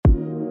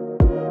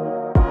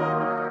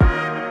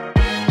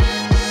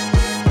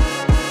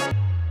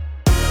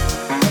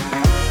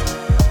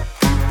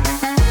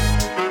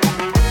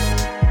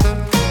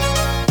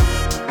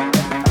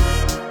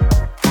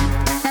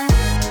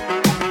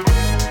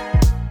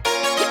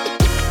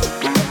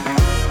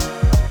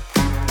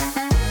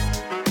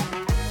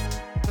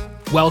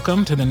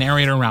Welcome to the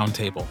Narrator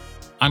Roundtable.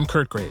 I'm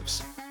Kurt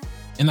Graves.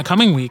 In the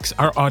coming weeks,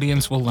 our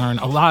audience will learn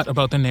a lot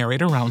about the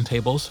Narrator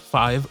Roundtable's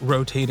 5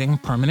 rotating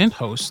permanent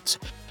hosts.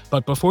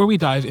 But before we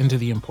dive into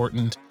the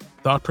important,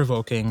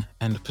 thought-provoking,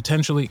 and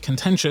potentially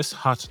contentious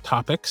hot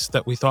topics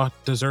that we thought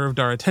deserved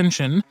our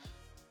attention,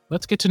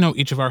 let's get to know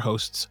each of our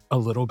hosts a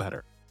little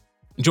better.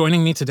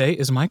 Joining me today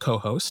is my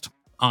co-host,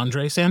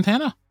 André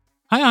Santana.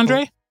 Hi,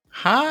 André.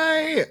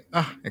 Hi.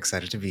 Oh,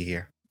 excited to be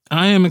here.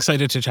 I am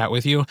excited to chat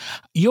with you.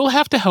 You'll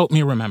have to help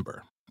me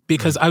remember,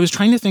 because I was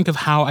trying to think of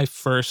how I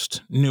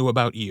first knew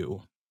about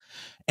you.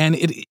 And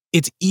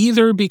it's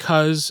either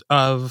because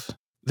of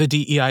the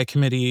DEI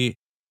committee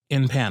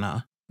in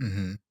PANA,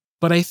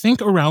 but I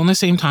think around the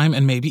same time,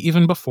 and maybe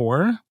even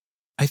before,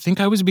 I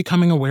think I was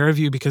becoming aware of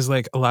you because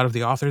like a lot of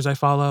the authors I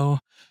follow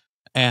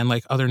and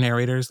like other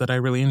narrators that I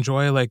really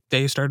enjoy, like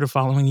they started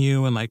following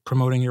you and like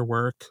promoting your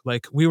work.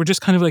 Like we were just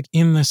kind of like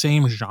in the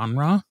same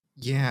genre.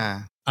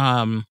 Yeah.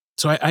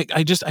 So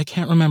I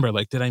can't remember,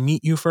 like, did I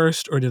meet you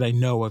first or did I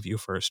know of you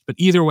first? But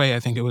either way, I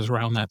think it was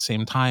around that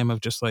same time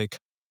of just like,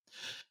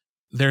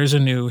 there's a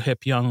new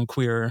hip, young,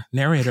 queer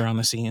narrator on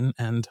the scene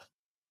and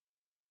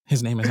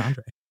his name is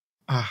André.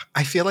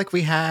 I feel like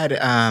we had,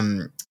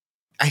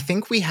 I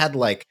think we had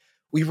like,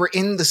 we were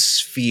in the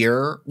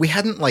sphere. We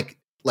hadn't like,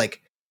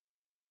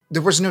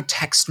 there was no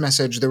text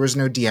message. There was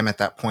no DM at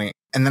that point.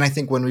 And then I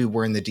think when we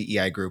were in the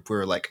DEI group, we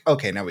were like,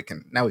 okay, now we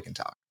can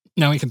talk.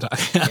 Now we can talk.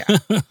 Yeah.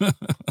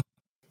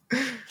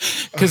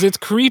 Because it's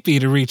creepy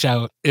to reach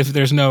out if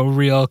there's no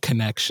real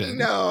connection.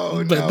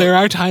 But there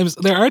are times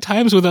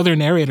with other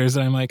narrators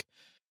that I'm like,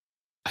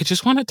 I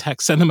just want to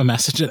send them a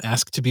message and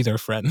ask to be their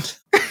friend.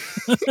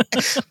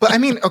 But I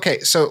mean, okay,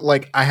 so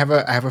like I have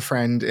a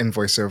friend in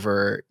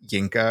voiceover,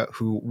 Yinka,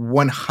 who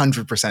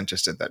 100%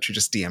 just did that. She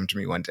just DM'd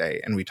me one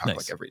day and we talk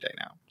like every day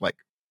now. Like,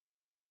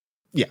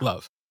 yeah.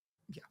 Love.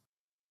 Yeah.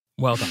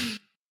 Well done.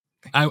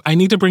 I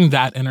need to bring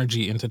that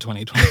energy into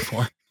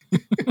 2024.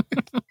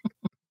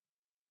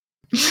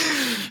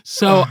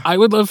 So I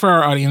would love for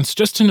our audience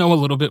just to know a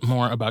little bit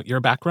more about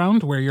your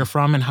background, where you're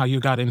from, and how you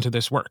got into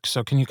this work.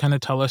 So can you kind of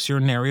tell us your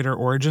narrator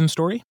origin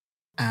story?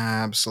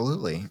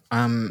 Absolutely.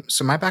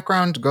 So my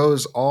background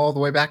goes all the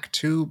way back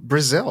to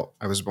Brazil.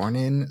 I was born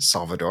in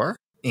Salvador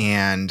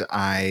and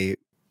I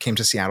came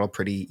to Seattle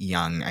pretty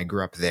young. I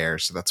grew up there,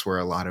 so that's where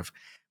a lot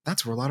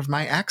of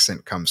my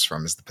accent comes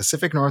from, is the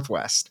Pacific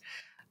Northwest.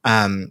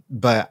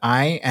 But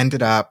I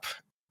ended up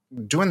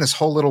doing this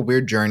whole little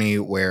weird journey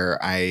where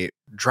I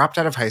dropped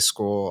out of high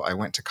school. I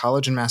went to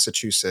college in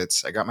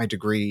Massachusetts. I got my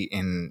degree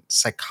in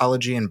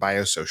psychology and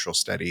biosocial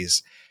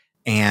studies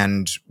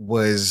and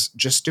was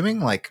just doing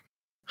like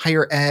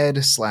higher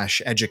ed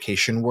 /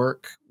 education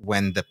work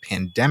when the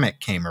pandemic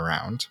came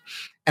around.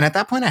 And at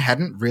that point, I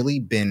hadn't really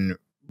been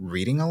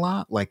reading a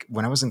lot. Like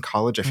when I was in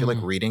college, I feel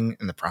like reading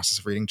and the process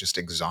of reading just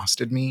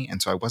exhausted me.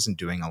 And so I wasn't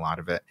doing a lot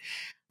of it.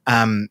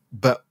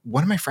 But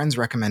one of my friends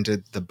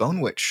recommended The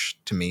Bone Witch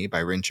to me by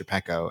Rin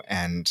Chapeko,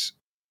 and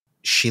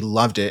she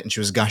loved it and she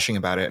was gushing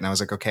about it. And I was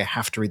like, okay, I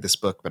have to read this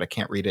book, but I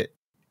can't read it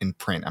in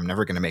print. I'm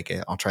never going to make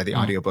it. I'll try the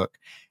audiobook.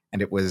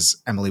 And it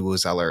was Emily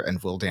Wozeller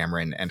and Will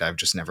Dameron, and I've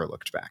just never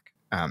looked back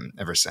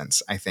ever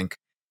since. I think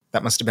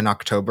that must have been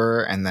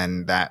October, and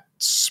then that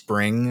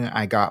spring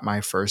I got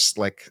my first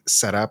like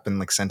setup and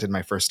like sent in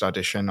my first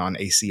audition on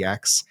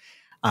ACX.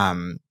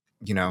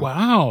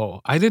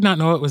 Wow, I did not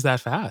know it was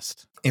that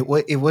fast. It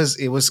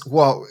was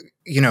well,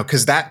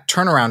 because that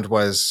turnaround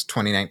was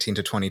 2019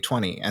 to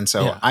 2020, and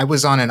so I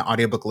was on an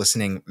audiobook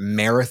listening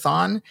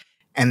marathon.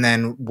 And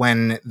then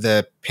when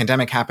the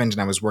pandemic happened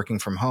and I was working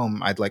from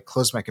home, I'd like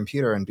close my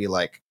computer and be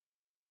like,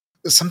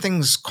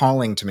 something's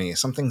calling to me,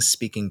 something's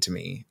speaking to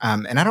me.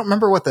 And I don't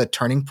remember what the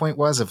turning point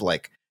was of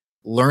like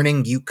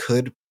learning you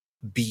could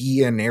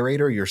be a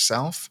narrator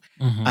yourself.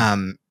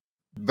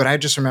 But I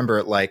just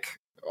remember like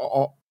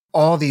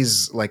all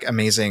these like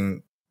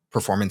amazing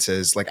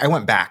performances. Like I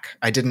went back.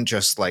 I didn't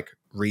just like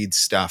read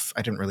stuff.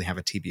 I didn't really have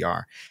a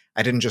TBR.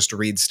 I didn't just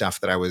read stuff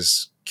that I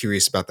was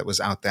curious about that was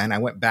out then. I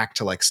went back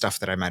to like stuff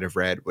that I might have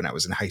read when I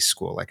was in high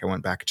school. Like I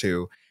went back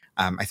to,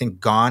 I think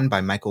Gone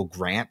by Michael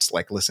Grant,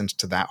 like listened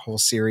to that whole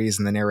series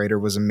and the narrator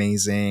was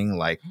amazing.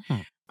 Like,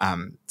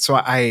 so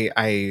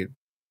I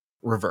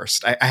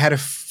reversed. I had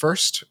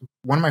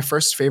one of my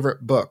first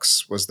favorite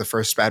books was The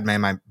First Bad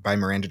Man by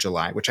Miranda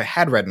July, which I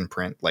had read in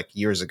print like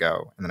years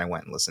ago. And then I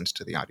went and listened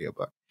to the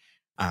audiobook.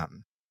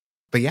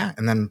 But yeah,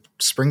 and then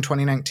spring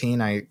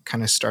 2019, I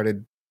kind of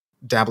started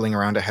dabbling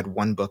around. I had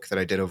one book that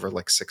I did over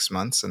like 6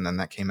 months, and then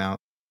that came out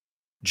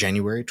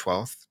January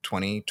 12th,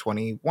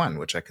 2021,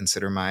 which I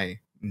consider my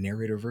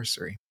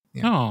narratorversary.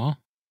 Yeah. Oh,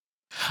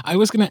 I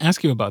was going to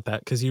ask you about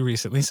that because you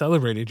recently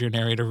celebrated your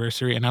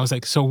narratorversary, and I was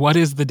like, so what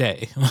is the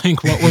day?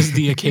 Like, what was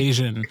the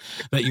occasion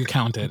that you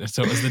counted?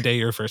 So it was the day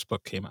your first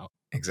book came out.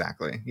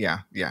 Exactly. Yeah.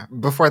 Yeah.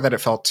 Before that, it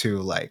felt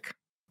too like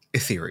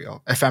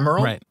ethereal,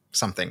 ephemeral, right?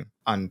 Something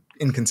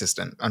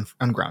inconsistent,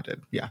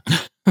 ungrounded. Yeah.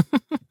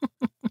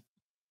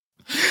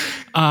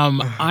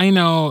 I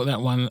know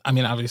that one. I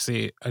mean,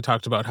 obviously, I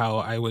talked about how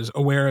I was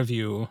aware of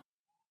you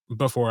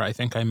before I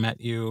think I met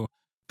you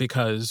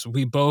because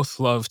we both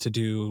love to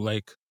do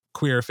like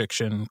queer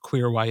fiction,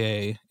 queer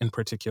YA in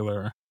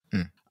particular.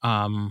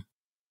 Um,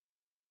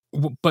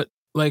 but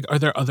like, are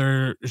there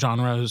other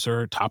genres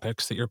or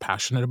topics that you're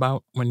passionate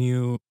about when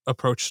you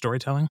approach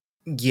storytelling?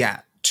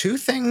 Yeah. Two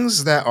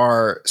things that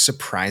are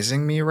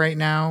surprising me right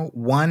now.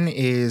 One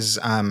is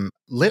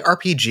lit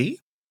RPG.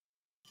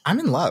 I'm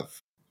in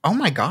love. Oh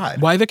my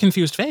God. Why the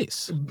confused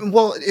face?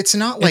 Well, it's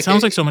not It like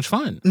sounds like so much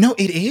fun. No,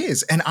 it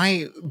is. And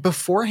I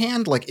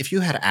beforehand, like if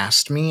you had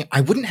asked me, I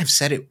wouldn't have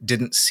said it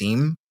didn't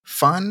seem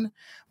fun,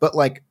 but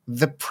like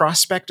the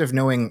prospect of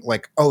knowing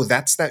like, oh,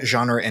 that's that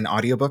genre in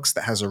audiobooks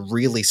that has a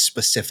really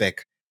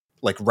specific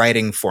like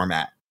writing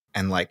format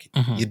and like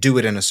you do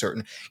it in a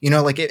certain,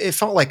 like it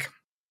felt like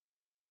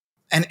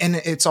and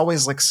it's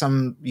always like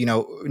some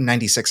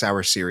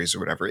 96-hour series or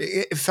whatever.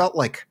 It felt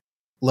like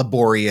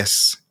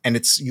laborious, and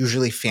it's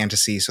usually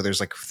fantasy, so there's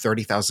like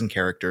 30,000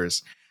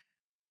 characters.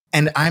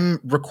 And I'm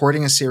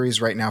recording a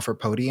series right now for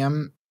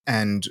Podium,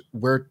 and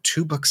we're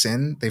 2 books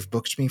in. They've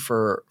booked me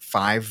for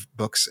 5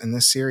 books in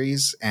this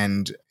series,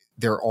 and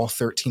they're all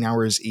 13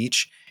 hours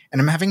each, and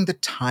I'm having the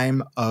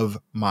time of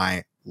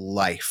my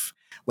life.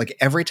 Like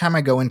every time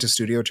I go into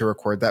studio to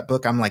record that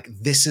book, I'm like,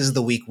 this is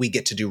the week we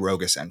get to do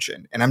Rogue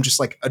Ascension. And I'm just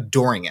like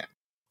adoring it.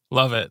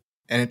 Love it.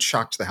 And it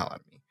shocked the hell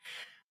out of me.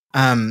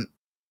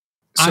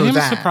 I am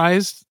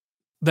surprised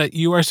that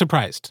you are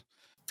surprised.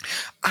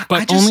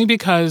 But only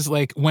because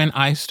like when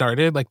I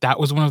started, like that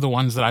was one of the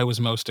ones that I was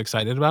most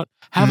excited about.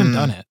 Haven't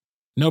done it.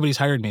 Nobody's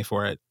hired me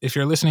for it. If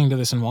you're listening to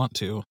this and want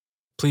to,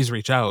 please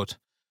reach out.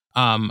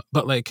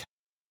 But like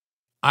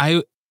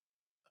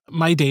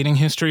my dating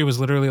history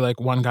was literally like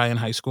one guy in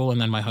high school and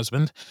then my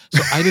husband.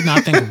 So I did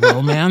not think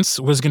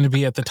romance was going to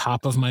be at the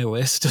top of my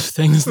list of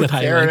things that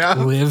I like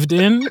lived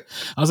in.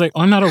 I was like,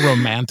 oh, I'm not a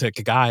romantic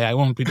guy. I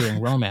won't be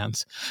doing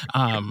romance.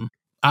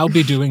 I'll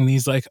be doing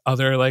these like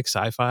other like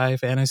sci-fi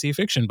fantasy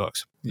fiction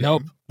books. Yeah.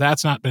 Nope,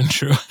 that's not been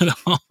true at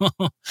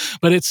all.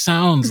 But it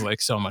sounds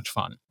like so much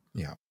fun.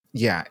 Yeah.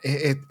 Yeah,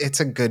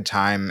 it's a good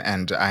time,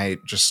 and I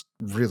just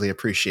really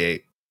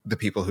appreciate the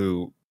people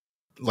who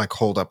like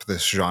hold up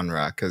this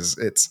genre, because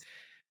it's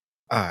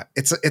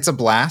a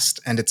blast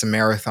and it's a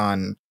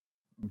marathon,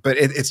 but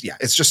it's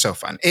just so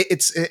fun.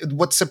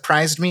 What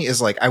surprised me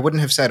is like I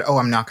wouldn't have said, oh,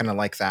 I'm not going to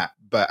like that,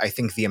 but I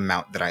think the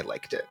amount that I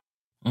liked it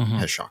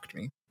has shocked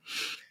me.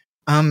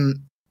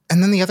 And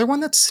then the other one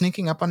that's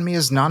sneaking up on me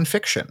is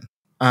nonfiction.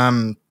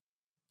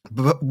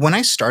 But when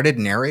I started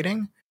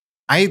narrating,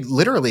 I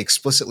literally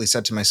explicitly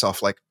said to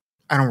myself, like,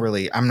 I'm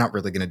not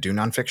really going to do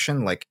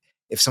nonfiction. Like,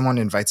 if someone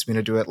invites me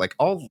to do it, like,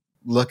 I'll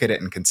look at it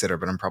and consider,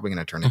 but I'm probably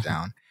going to turn it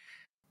down.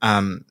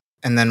 And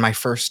then my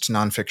first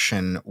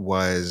nonfiction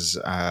was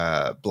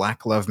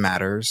Black Love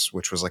Matters,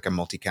 which was like a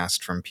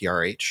multicast from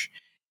PRH.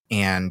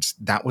 And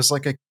that was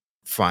like a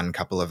fun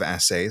couple of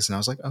essays. And I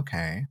was like,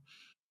 okay.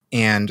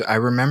 And I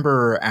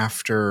remember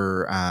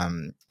after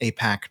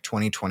APAC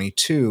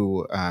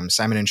 2022,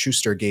 Simon &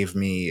 Schuster gave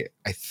me,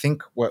 I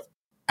think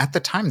at the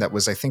time that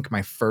was, I think,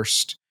 my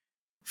first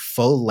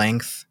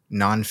full-length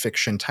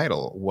nonfiction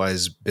title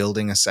was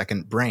Building a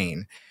Second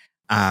Brain.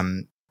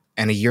 And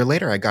a year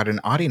later, I got an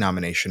Audie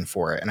nomination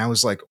for it. And I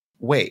was like,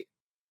 wait,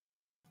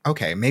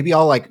 okay, maybe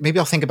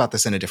I'll think about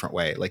this in a different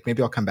way. Like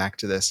maybe I'll come back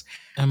to this.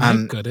 Am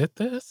I good at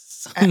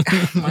this?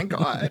 Oh my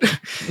God.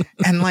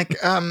 And like,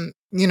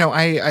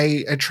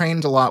 I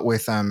trained a lot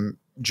with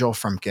Joel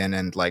Frumpkin,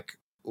 and like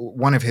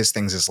one of his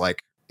things is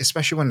like,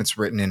 especially when it's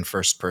written in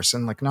first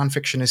person, like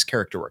nonfiction is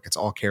character work. It's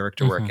all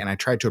character work. And I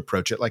tried to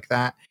approach it like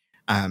that.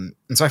 And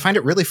so I find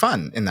it really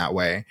fun in that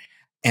way.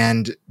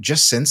 And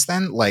just since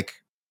then, like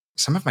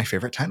some of my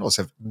favorite titles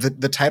have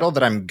the title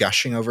that I'm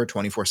gushing over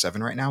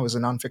 24/7 right now is a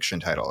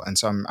nonfiction title. And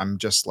so I'm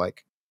just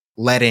like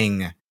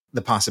letting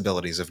the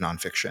possibilities of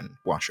nonfiction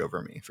wash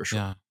over me for sure.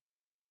 Yeah.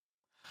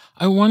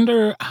 I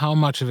wonder how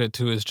much of it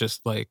too is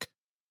just like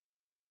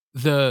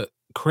the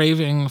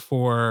craving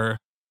for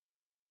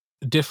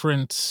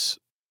different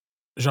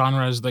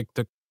genres, like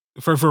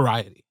for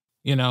variety,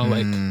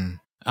 like,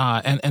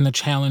 and the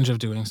challenge of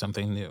doing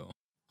something new.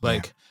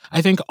 Like,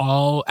 I think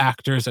all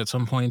actors at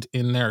some point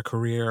in their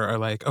career are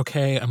like,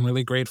 okay, I'm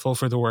really grateful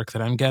for the work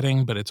that I'm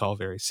getting, but it's all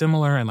very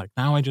similar. And like,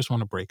 now I just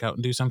want to break out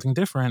and do something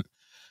different.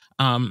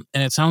 And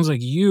it sounds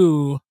like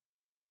you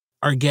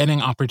are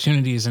getting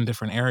opportunities in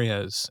different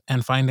areas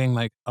and finding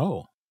like,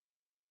 oh,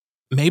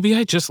 maybe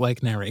I just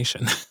like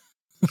narration.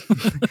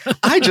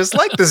 I just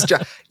like this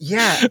job.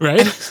 Yeah.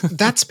 Right.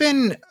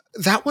 And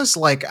that was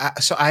like,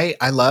 so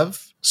I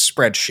love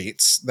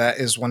spreadsheets. That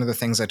is one of the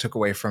things I took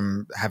away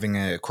from having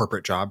a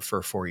corporate job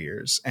for 4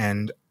 years.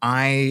 And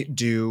I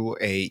do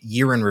a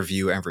year in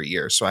review every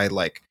year. So I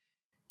like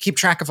keep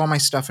track of all my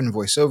stuff in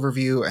Voice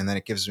Overview, and then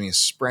it gives me a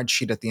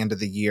spreadsheet at the end of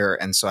the year.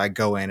 And so I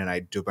go in and I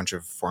do a bunch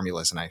of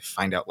formulas, and I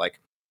find out like,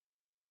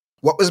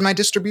 what was my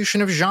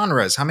distribution of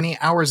genres? How many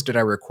hours did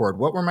I record?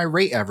 What were my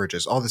rate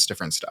averages? All this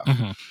different stuff.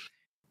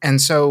 And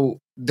so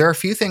there are a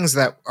few things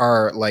that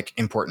are like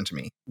important to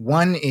me.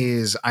 One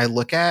is I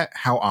look at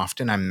how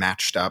often I'm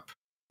matched up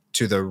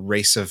to the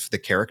race of the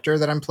character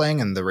that I'm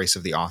playing and the race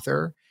of the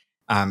author.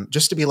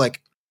 Just to be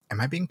like, am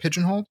I being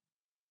pigeonholed?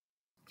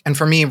 And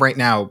for me right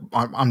now,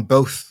 on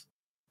both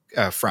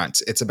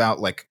fronts, it's about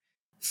like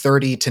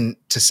 30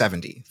 to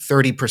 70.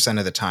 30%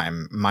 of the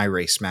time, my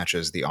race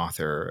matches the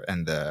author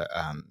and the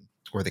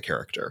or the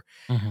character.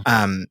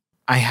 Mhm.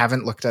 I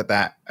haven't looked at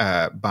that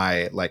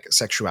by like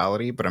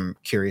sexuality, but I'm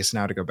curious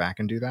now to go back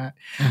and do that.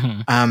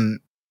 Mhm.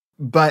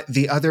 But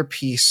the other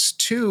piece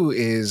too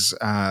is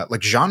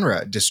like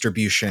genre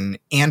distribution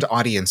and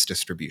audience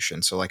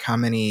distribution. So like how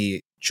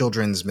many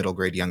children's, middle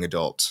grade, young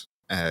adult,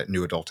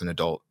 new adult, and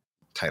adult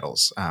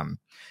titles.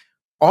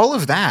 All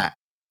of that,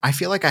 I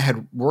feel like I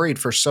had worried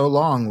for so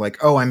long, like,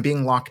 oh, I'm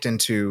being locked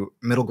into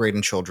middle grade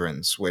and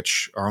children's,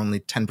 which are only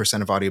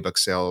 10% of audiobook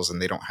sales,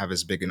 and they don't have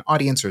as big an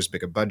audience or as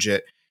big a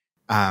budget.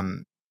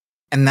 Um,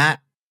 and that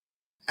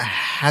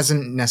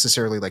hasn't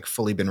necessarily like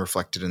fully been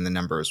reflected in the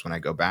numbers when I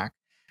go back.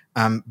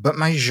 But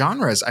my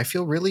genres, I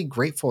feel really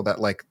grateful that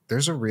like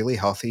there's a really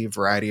healthy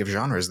variety of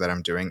genres that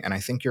I'm doing. And I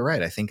think you're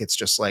right. I think it's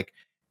just like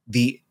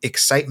the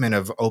excitement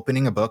of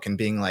opening a book and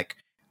being like,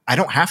 I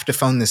don't have to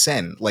phone this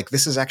in. Like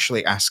this is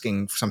actually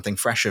asking something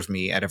fresh of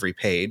me at every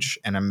page,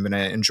 and I'm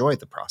gonna enjoy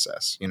the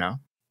process, you know?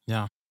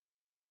 Yeah.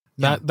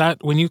 Yeah.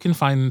 That when you can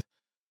find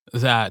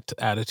that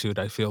attitude,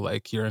 I feel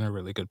like you're in a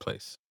really good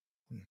place.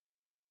 Mm,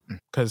 mm.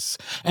 'Cause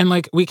and,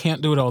 like, we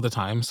can't do it all the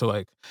time, so,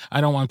 like,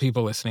 I don't want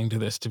people listening to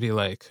this to be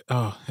like,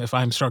 "Oh, if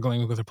I'm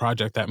struggling with a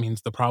project, that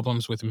means the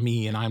problem's with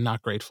me and I'm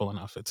not grateful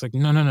enough." It's like,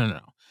 no, no, no,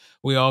 no.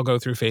 We all go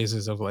through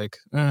phases of like,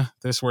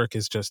 this work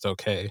is just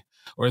okay,"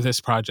 or "This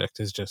project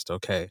is just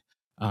okay."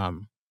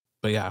 Um,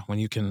 but yeah, when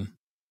you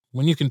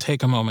can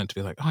take a moment to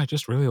be like, "Oh, I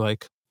just really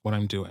like what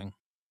I'm doing."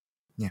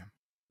 Yeah.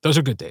 Those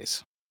are good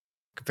days.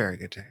 Very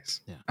good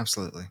days. Yeah.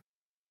 Absolutely.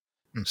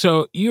 Mm.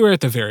 So, you were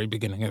at the very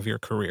beginning of your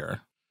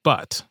career,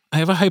 but I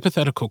have a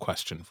hypothetical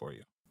question for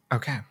you.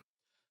 Okay.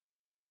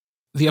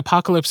 The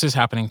apocalypse is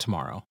happening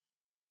tomorrow.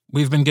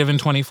 We've been given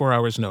 24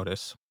 hours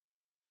notice,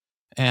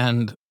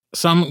 and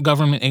some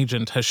government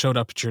agent has showed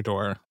up at your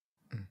door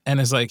Mm. and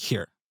is like,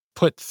 "Here,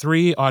 put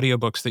 3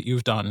 audiobooks that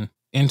you've done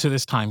into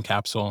this time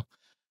capsule,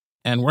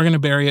 and we're gonna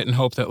bury it and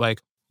hope that,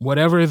 like,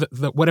 whatever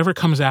whatever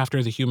comes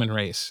after the human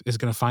race is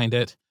gonna find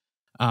it."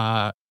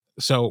 Uh,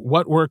 so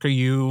what work are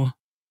you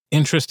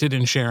interested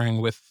in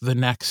sharing with the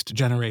next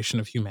generation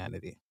of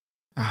humanity?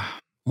 Ah,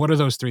 What are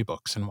those 3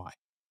 books and why?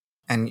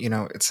 and you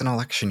know, it's an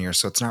election year,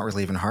 so it's not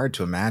really even hard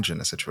to imagine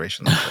a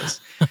situation like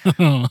this.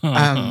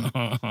 Um,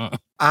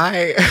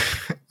 I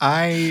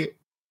I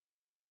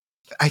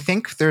I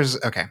think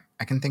there's okay,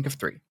 I can think of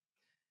 3.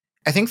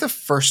 I think the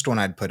first one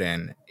I'd put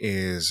in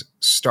is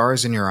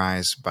Stars in Your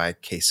Eyes by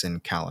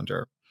Kaysen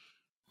Callender.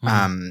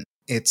 Mhm.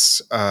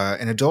 It's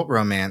an adult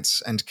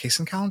romance, and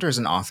Kaysen Callender is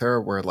an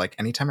author where like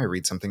anytime I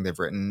read something they've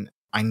written,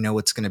 I know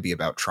it's going to be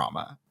about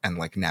trauma and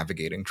like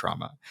navigating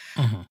trauma.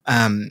 Mhm.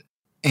 Um,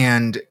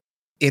 and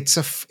it's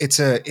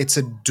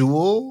a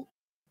dual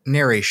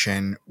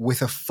narration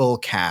with a full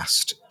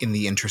cast in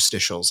the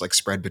interstitials, like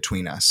spread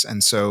between us.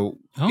 And so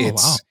Oh, wow.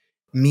 it's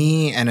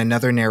me and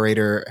another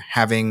narrator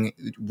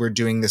we're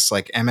doing this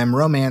like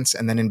romance,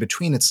 and then in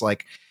between it's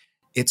like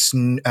it's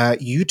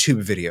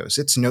YouTube videos,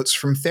 it's notes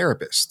from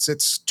therapists,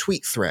 it's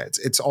tweet threads,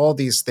 it's all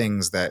these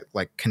things that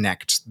like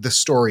connect the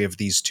story of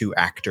these two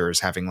actors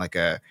having like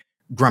a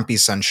grumpy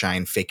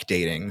sunshine fake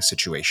dating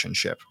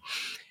situationship.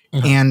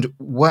 Uh-huh. And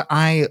what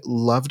I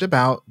loved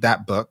about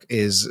that book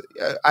is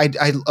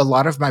a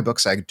lot of my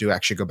books I do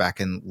actually go back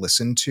and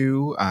listen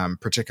to,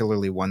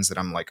 particularly ones that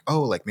I'm like,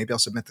 oh, like maybe I'll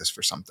submit this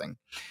for something.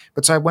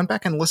 But so I went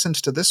back and listened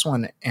to this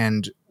one,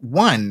 and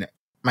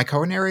my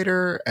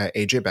co-narrator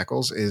AJ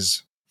Beckles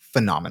is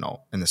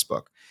phenomenal in this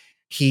book.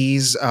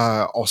 He's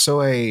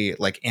also a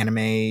like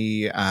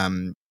anime,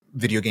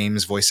 video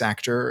games voice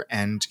actor,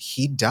 and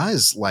he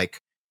does like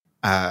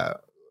uh,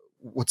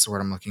 what's the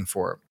word I'm looking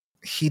for?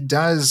 He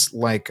does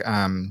like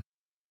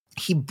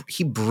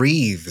he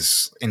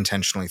breathes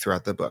intentionally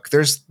throughout the book.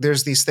 There's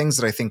these things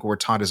that I think we're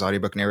taught as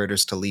audiobook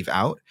narrators to leave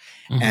out,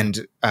 Mhm.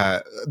 and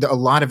a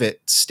lot of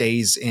it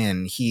stays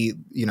in. He,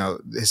 you know,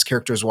 his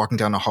character is walking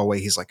down a hallway.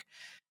 He's like,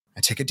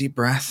 I take a deep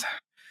breath,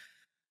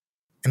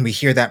 and we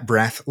hear that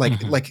breath.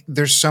 Mhm. Like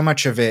there's so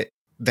much of it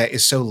that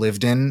is so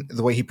lived in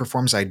the way he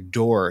performs. I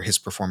adore his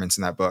performance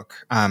in that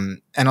book.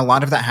 And a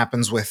lot of that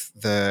happens with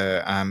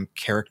the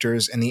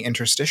characters in the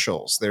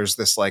interstitials. There's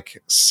this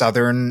like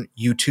Southern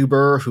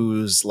YouTuber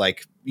who's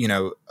like, you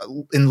know,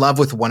 in love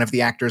with one of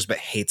the actors, but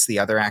hates the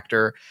other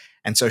actor.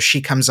 And so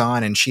she comes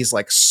on and she's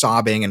like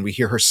sobbing, and we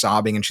hear her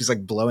sobbing, and she's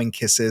like blowing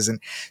kisses.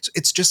 And so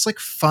it's just like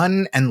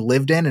fun and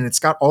lived in. And it's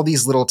got all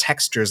these little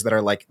textures that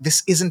are like,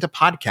 this isn't a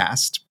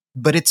podcast,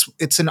 but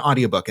it's an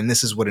audiobook, and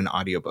this is what an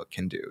audiobook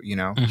can do, you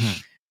know?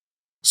 Mhm.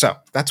 So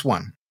that's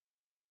one.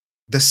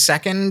 The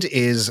second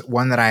is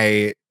one that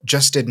I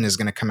just did and is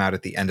going to come out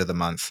at the end of the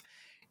month,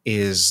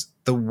 is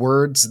The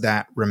Words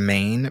That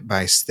Remain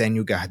by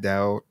Stenu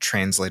Gahdeo,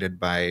 translated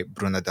by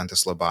Bruna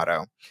Dantas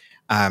Lobato.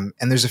 And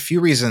there's a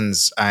few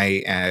reasons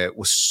I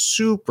was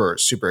super,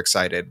 super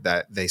excited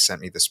that they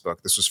sent me this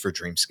book. This was for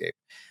Dreamscape.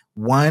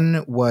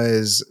 One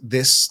was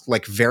this,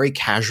 like, very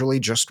casually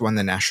just won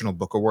the National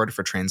Book Award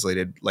for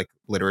translated, like,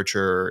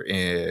 literature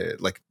in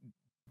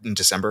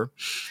December.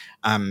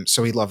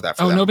 So we love that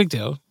for Oh, them. no big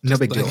deal. No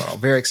big deal at all.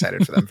 Very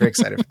excited for them. Very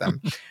excited for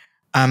them.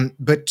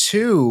 But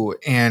two,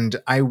 and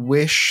I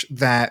wish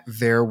that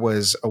there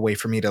was a way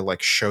for me to,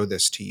 like, show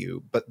this to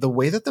you, but the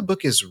way that the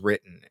book is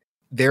written,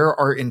 there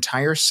are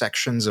entire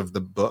sections of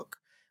the book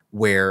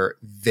where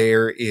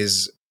there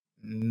is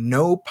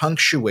no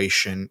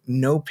punctuation,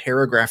 no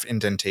paragraph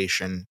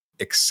indentation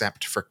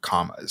except for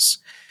commas.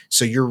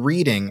 So you're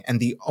reading,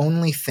 and the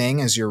only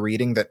thing as you're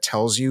reading that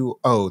tells you,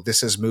 oh, this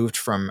has moved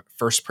from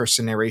first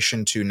person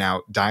narration to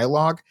now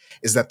dialogue,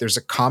 is that there's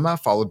a comma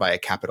followed by a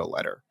capital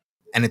letter.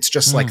 And it's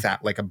just like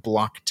that, like a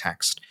block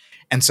text.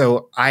 And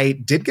so I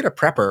did get a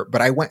prepper,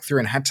 but I went through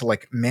and had to,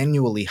 like,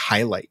 manually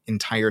highlight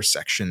entire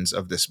sections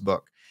of this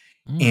book.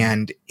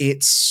 And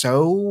it's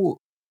so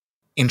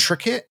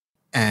intricate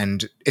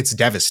and it's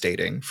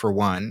devastating, for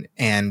one.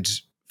 And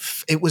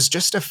it was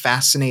just a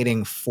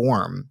fascinating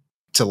form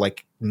to,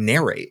 like,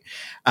 narrate.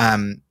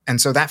 And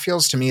so that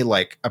feels to me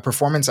like a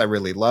performance I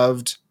really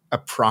loved, a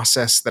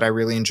process that I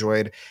really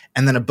enjoyed,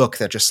 and then a book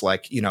that just,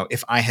 like, you know,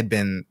 if I had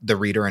been the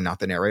reader and not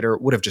the narrator,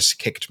 would have just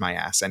kicked my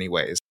ass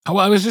anyways. Well,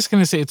 I was just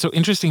going to say, it's so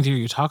interesting to hear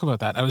you talk about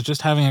that. I was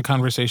just having a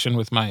conversation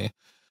with my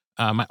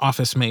my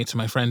office mate,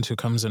 my friend who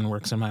comes and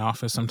works in my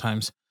office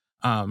sometimes,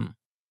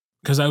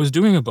 because I was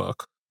doing a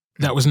book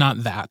that was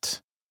not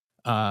that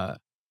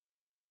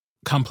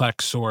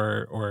complex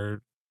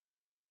or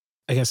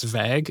I guess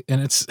vague,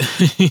 and it's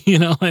you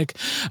know, like,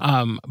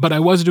 but I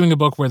was doing a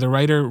book where the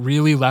writer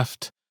really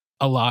left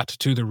a lot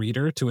to the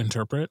reader to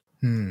interpret.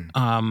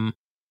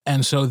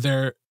 And so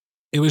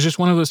it was just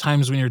one of those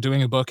times when you're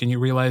doing a book and you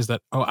realize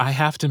that, oh, I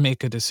have to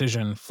make a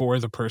decision for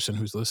the person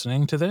who's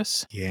listening to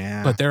this.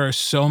 Yeah. But there are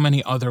so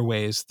many other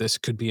ways this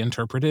could be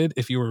interpreted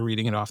if you were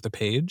reading it off the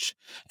page.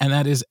 And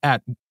that is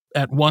at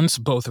once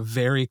both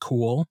very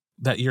cool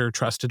that you're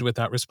trusted with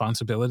that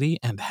responsibility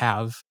and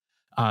have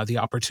the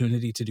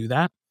opportunity to do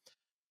that,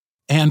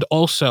 and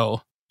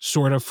also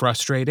sort of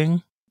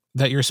frustrating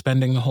that you're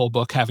spending the whole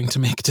book having to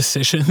make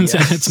decisions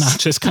and it's not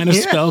just kind of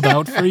spelled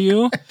out for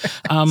you.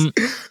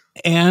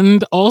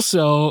 And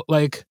also,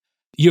 like,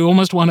 you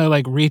almost want to,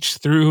 like, reach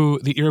through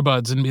the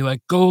earbuds and be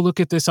like, go look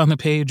at this on the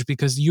page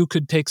because you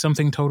could take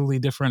something totally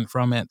different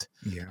from it.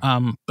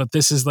 But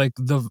this is, like,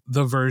 the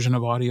version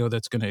of audio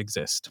that's going to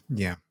exist.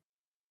 Yeah.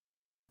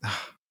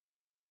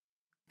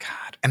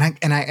 God.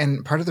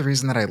 And part of the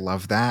reason that I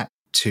love that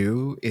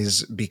too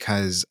is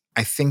because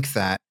I think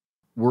that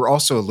we're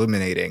also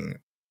illuminating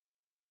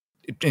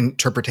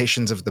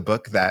interpretations of the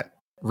book that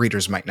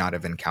readers might not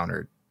have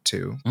encountered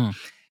too.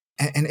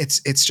 And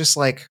it's just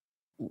like,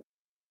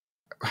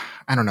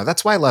 I don't know.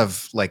 That's why I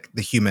love, like,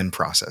 the human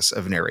process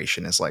of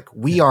narration is, like,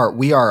 we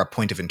are a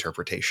point of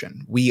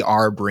interpretation. We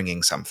are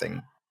bringing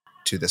something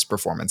to this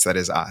performance that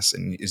is us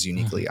and is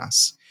uniquely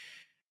us.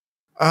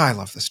 Oh, I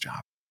love this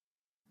job.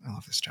 I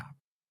love this job.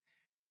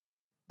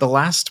 The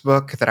last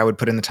book that I would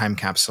put in the time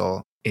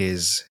capsule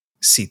is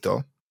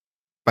Cito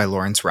by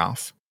Lawrence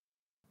Ralph.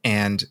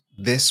 And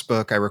this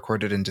book I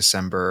recorded in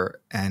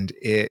December, and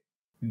it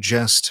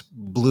just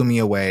blew me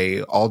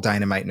away. All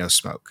dynamite, no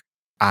smoke.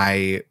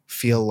 I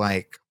feel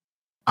like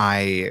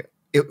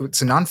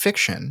it's a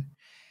nonfiction.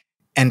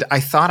 And I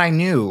thought I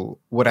knew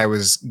what I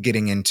was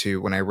getting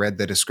into when I read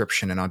the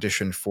description and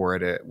auditioned for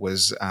it. It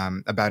was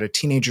about a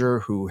teenager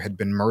who had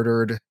been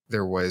murdered.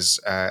 There was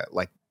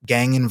like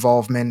gang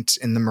involvement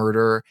in the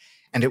murder.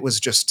 And it was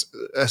just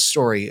a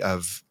story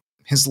of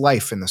his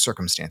life and the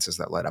circumstances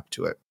that led up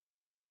to it.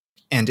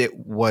 And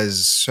it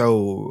was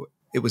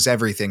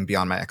everything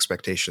beyond my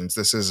expectations.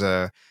 This is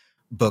a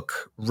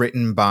book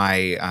written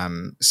by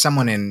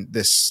someone in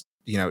this,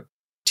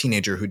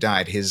 teenager who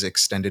died, his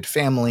extended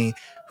family,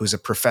 who's a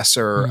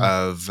professor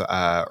of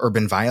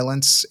urban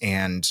violence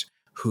and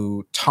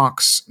who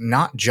talks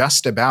not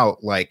just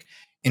about, like,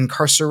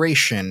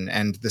 incarceration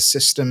and the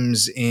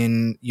systems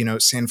in,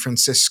 San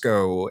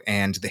Francisco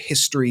and the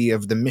history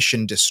of the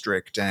Mission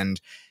District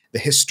and the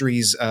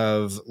histories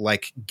of,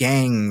 like,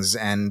 gangs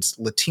and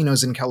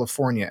Latinos in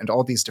California and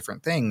all these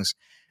different things,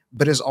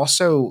 but is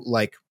also,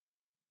 like,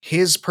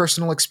 his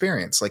personal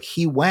experience. Like,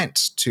 he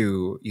went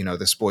to,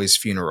 this boy's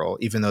funeral,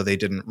 even though they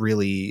didn't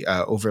really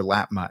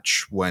overlap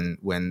much when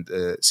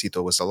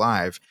Cito was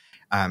alive.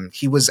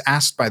 He was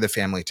asked by the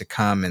family to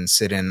come and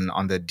sit in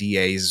on the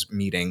DA's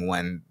meeting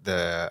when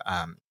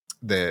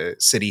the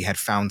city had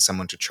found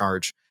someone to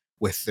charge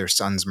with their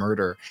son's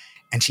murder.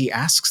 And he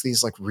asks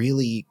these, like,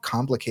 really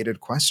complicated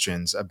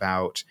questions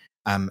about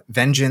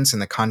vengeance in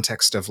the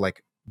context of,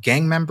 like,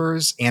 gang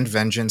members and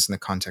vengeance in the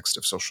context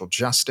of social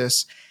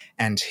justice.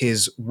 And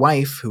his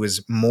wife, who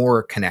is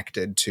more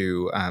connected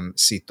to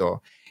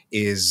Cito,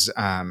 is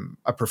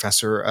a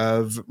professor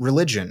of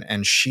religion,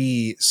 and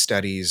she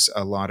studies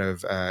a lot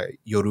of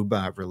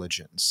Yoruba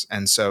religions.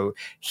 And so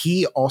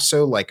he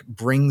also, like,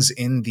 brings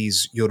in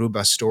these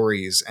Yoruba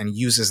stories and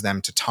uses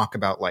them to talk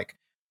about, like,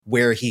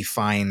 where he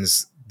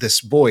finds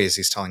this boy as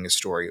he's telling his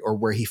story, or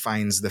where he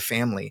finds the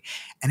family.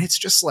 And it's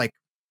just like,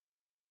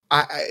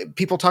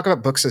 people talk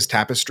about books as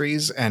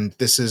tapestries, and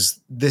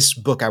this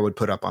book I would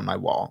put up on my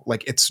wall.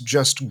 Like, it's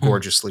just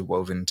gorgeously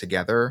woven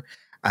together.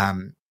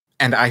 And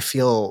I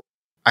feel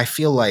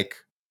like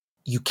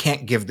you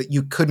couldn't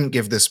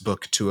give this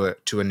book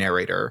to a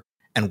narrator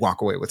and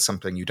walk away with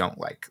something you don't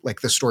like.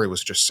 Like, the story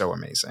was just so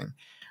amazing.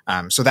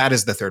 So that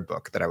is the third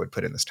book that I would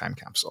put in this time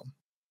capsule.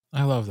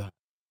 I love that.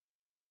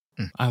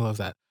 I love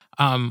that.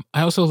 I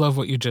also love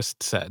what you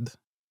just said,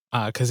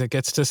 because it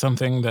gets to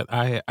something that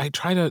I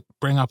try to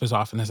bring up as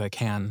often as I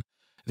can.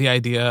 The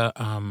idea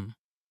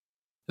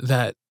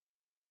that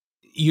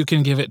you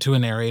can give it to a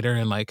narrator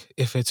and, like,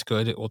 if it's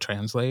good, it will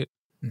translate.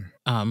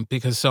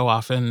 Because so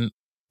often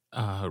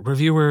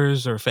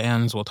reviewers or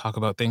fans will talk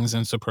about things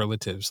in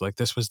superlatives, like,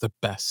 this was the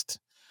best,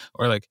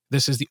 or like,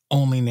 this is the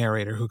only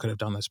narrator who could have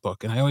done this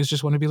book. And I always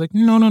just want to be like,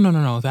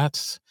 no,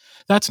 that's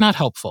not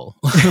helpful.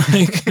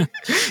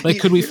 like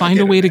could we find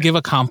a way to give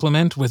a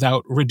compliment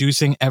without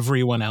reducing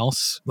everyone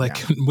else, like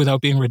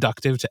without being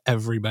reductive to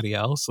everybody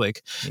else?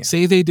 Like,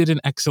 say they did an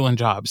excellent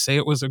job, say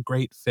it was a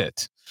great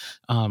fit,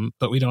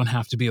 but we don't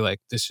have to be like,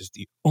 this is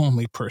the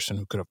only person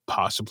who could have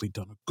possibly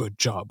done a good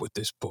job with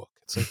this book.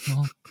 It's like,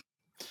 well,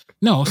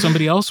 no,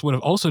 somebody else would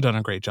have also done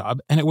a great job,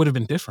 and it would have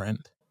been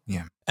different.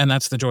 Yeah. And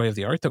that's the joy of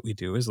the art that we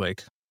do, is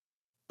like,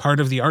 part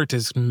of the art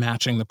is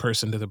matching the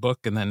person to the book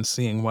and then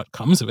seeing what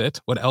comes of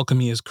it, what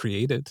alchemy is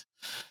created.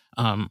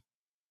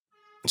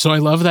 So I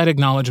love that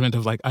acknowledgement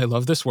of, like, I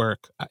love this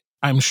work.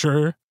 I'm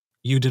sure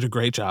you did a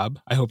great job.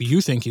 I hope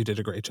you think you did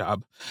a great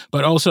job.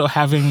 But also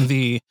having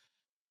the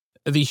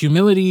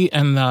humility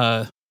and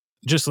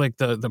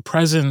the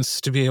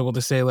presence to be able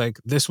to say, like,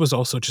 this was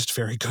also just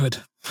very good.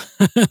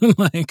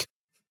 Like,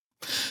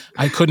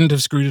 I couldn't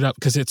have screwed it up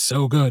because it's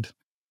so good,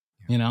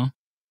 you know?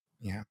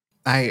 Yeah.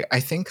 I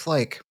think,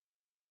 like,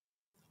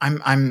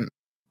 I'm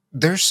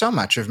there's so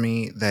much of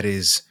me that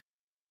is,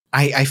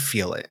 I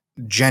feel it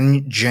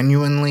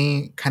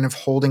genuinely kind of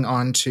holding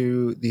on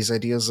to these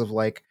ideas of,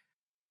 like,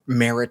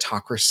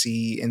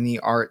 meritocracy in the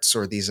arts,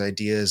 or these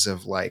ideas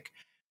of, like,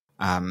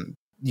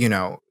 you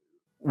know,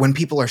 when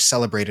people are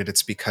celebrated,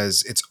 it's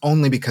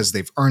only because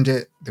they've earned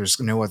it. There's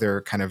no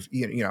other kind of,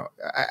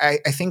 I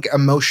think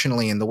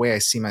emotionally, in the way I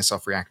see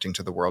myself reacting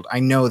to the world, I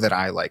know that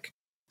I, like,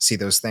 see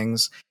those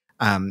things.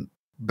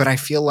 But I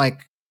feel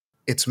like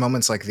it's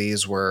moments like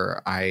these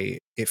where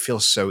it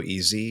feels so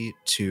easy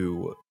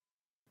to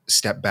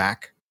step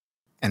back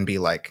and be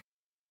like,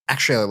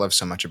 actually, I love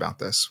so much about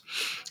this.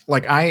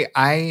 Like,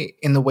 I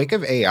in the wake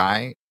of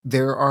AI,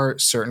 there are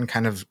certain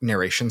kind of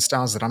narration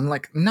styles that I'm,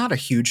 like, not a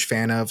huge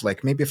fan of.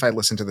 Like, maybe if I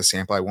listen to the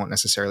sample, I won't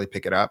necessarily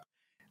pick it up,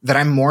 that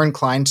I'm more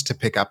inclined to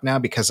pick up now,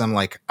 because I'm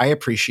like, I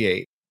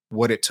appreciate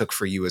what it took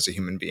for you as a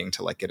human being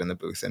to, like, get in the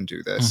booth and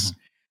do this.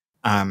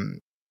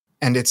 And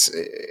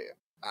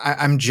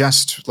I'm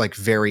just, like,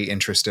 very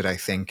interested, I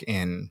think,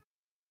 in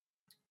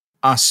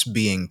us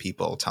being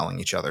people telling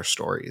each other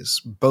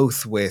stories,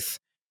 both with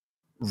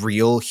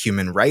real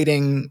human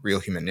writing,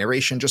 real human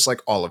narration, just, like,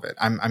 all of it.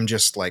 I'm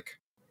just, like,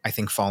 I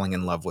think, falling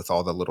in love with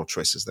all the little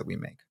choices that we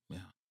make.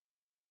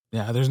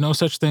 Yeah, there's no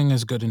such thing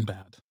as good and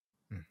bad.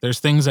 There's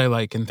things I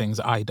like and things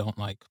I don't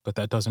like, but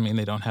that doesn't mean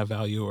they don't have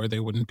value or they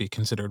wouldn't be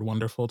considered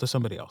wonderful to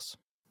somebody else.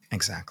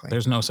 Exactly.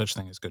 There's no such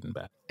thing as good and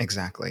bad.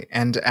 Exactly.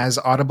 And as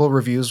Audible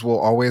reviews will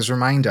always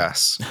remind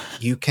us,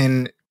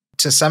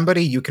 to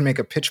somebody, you can make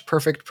a pitch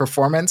perfect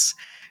performance,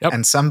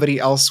 and somebody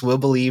else will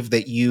believe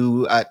that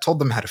you told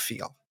them how to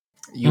feel.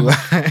 You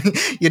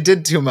you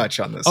did too much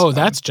on this. Oh,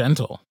 that's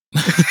gentle.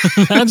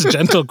 That's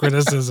gentle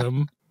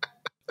criticism.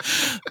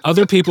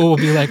 Other people will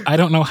be like, I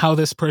don't know how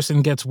this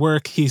person gets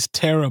work. He's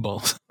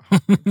terrible. Oh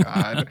my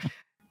God.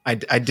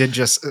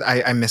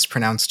 I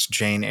mispronounced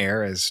Jane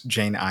Eyre as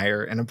Jane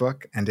Eyre in a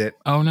book, and it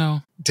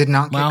did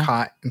not get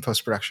caught in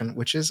post-production,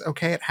 which is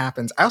okay. It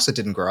happens. I also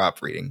didn't grow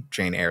up reading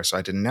Jane Eyre, so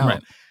I didn't know.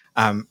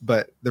 Right.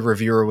 But the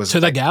reviewer was to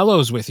the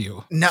gallows with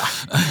you. No,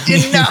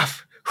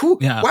 enough.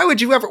 Why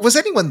would you ever? Was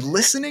anyone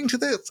listening to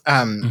this?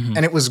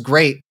 And it was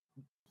great.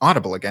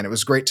 Audible again. It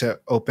was great to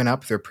open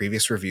up their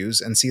previous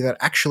reviews and see that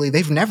actually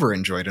they've never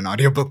enjoyed an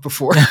audiobook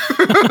before.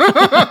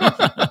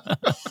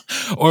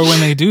 Or when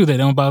they do, they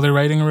don't bother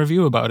writing a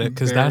review about it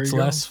because that's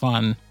less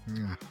fun.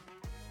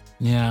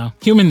 Yeah.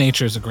 Human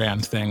nature is a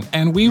grand thing.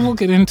 And we will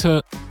get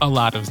into a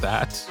lot of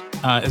that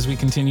as we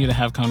continue to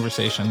have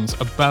conversations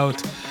about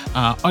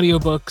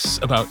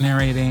audiobooks, about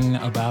narrating,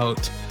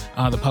 about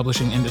the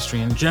publishing industry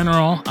in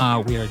general.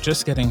 We are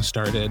just getting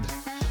started.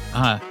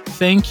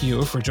 Thank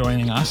you for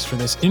joining us for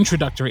this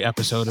introductory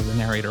episode of the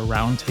Narrator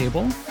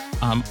Roundtable.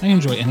 I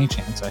enjoy any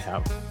chance I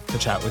have to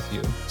chat with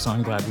you, so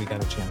I'm glad we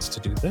got a chance to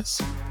do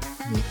this.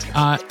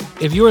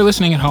 If you are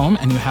listening at home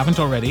and you haven't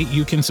already,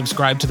 you can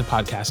subscribe to the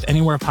podcast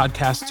anywhere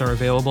podcasts are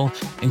available,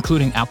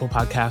 including Apple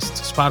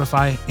Podcasts,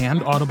 Spotify,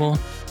 and Audible.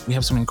 We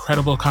have some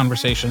incredible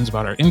conversations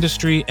about our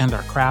industry and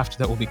our craft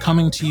that will be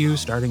coming to you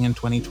starting in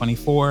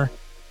 2024.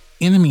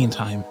 In the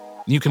meantime,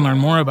 you can learn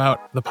more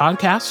about the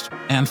podcast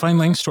and find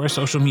links to our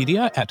social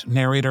media at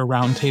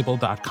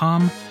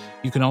narratorroundtable.com.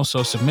 You can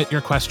also submit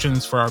your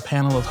questions for our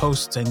panel of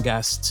hosts and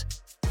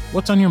guests.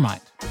 What's on your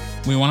mind?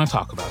 We want to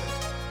talk about it.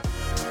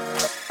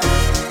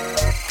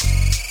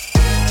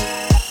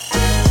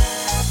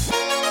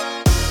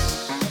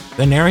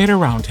 The Narrator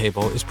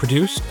Roundtable is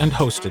produced and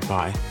hosted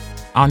by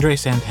André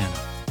Santana,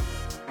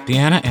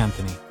 Deanna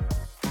Anthony,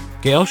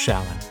 Gail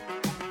Shallon,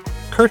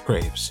 Kurt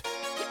Graves,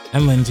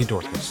 and Lindsay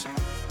Dorcas.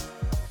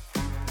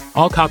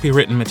 All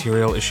copywritten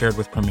material is shared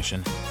with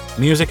permission.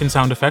 Music and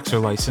sound effects are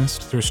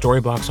licensed through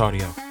Storyblocks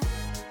Audio.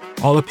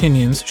 All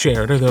opinions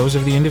shared are those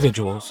of the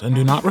individuals and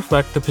do not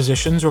reflect the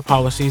positions or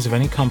policies of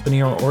any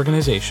company or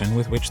organization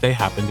with which they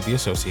happen to be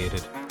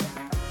associated.